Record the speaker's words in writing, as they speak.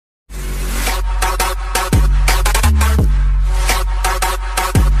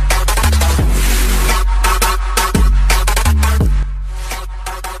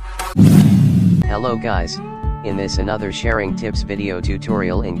Hello guys, in this another sharing tips video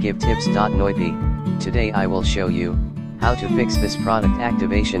tutorial in givetips.noipi, today I will show you how to fix this product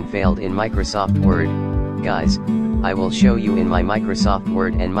activation failed in Microsoft Word. Guys, I will show you in my Microsoft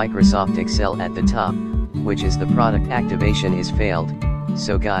Word and Microsoft Excel at the top, which is the product activation is failed.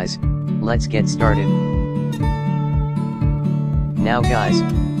 So guys, let's get started. Now guys,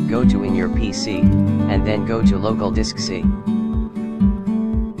 go to in your PC, and then go to local disk C.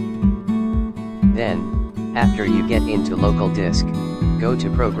 Then, after you get into local disk, go to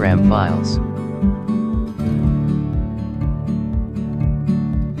program files.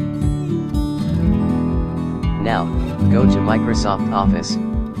 Now, go to Microsoft Office,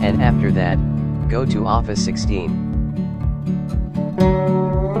 and after that, go to Office 16.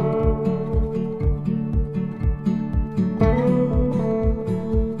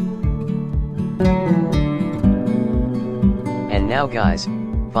 And now guys,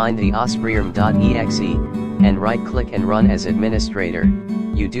 find the ospreyerm.exe, and right-click and run as administrator.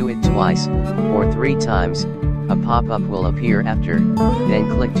 You do it twice, or 3 times, a pop-up will appear after, then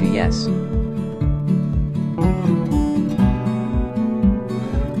click to yes.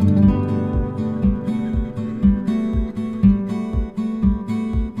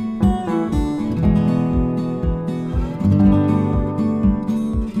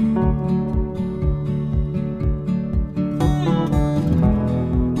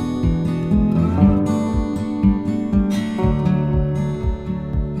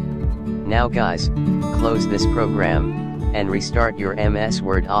 Now guys, close this program, and restart your MS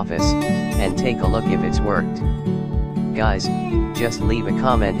Word Office, and take a look if it's worked. Guys, just leave a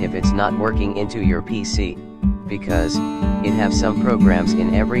comment if it's not working into your PC, because it have some programs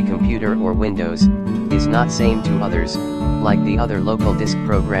in every computer or Windows, is not same to others, like the other local disk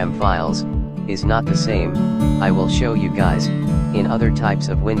program files, is not the same. I will show you guys, in other types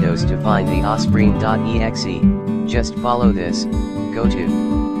of Windows to find the ospreyerm.exe, just follow this, go to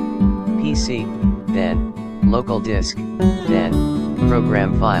PC, then, local disk, then,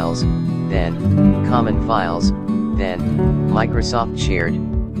 program files, then, common files, then, Microsoft shared,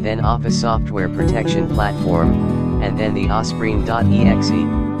 then Office Software Protection Platform, and then the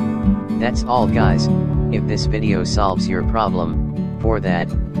ospreyerm.exe. That's all guys. If this video solves your problem, for that,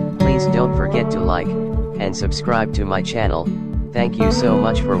 please don't forget to like, and subscribe to my channel. Thank you so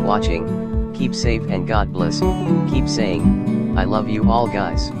much for watching. Keep safe and God bless. Keep saying, I love you all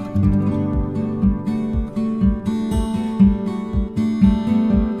guys.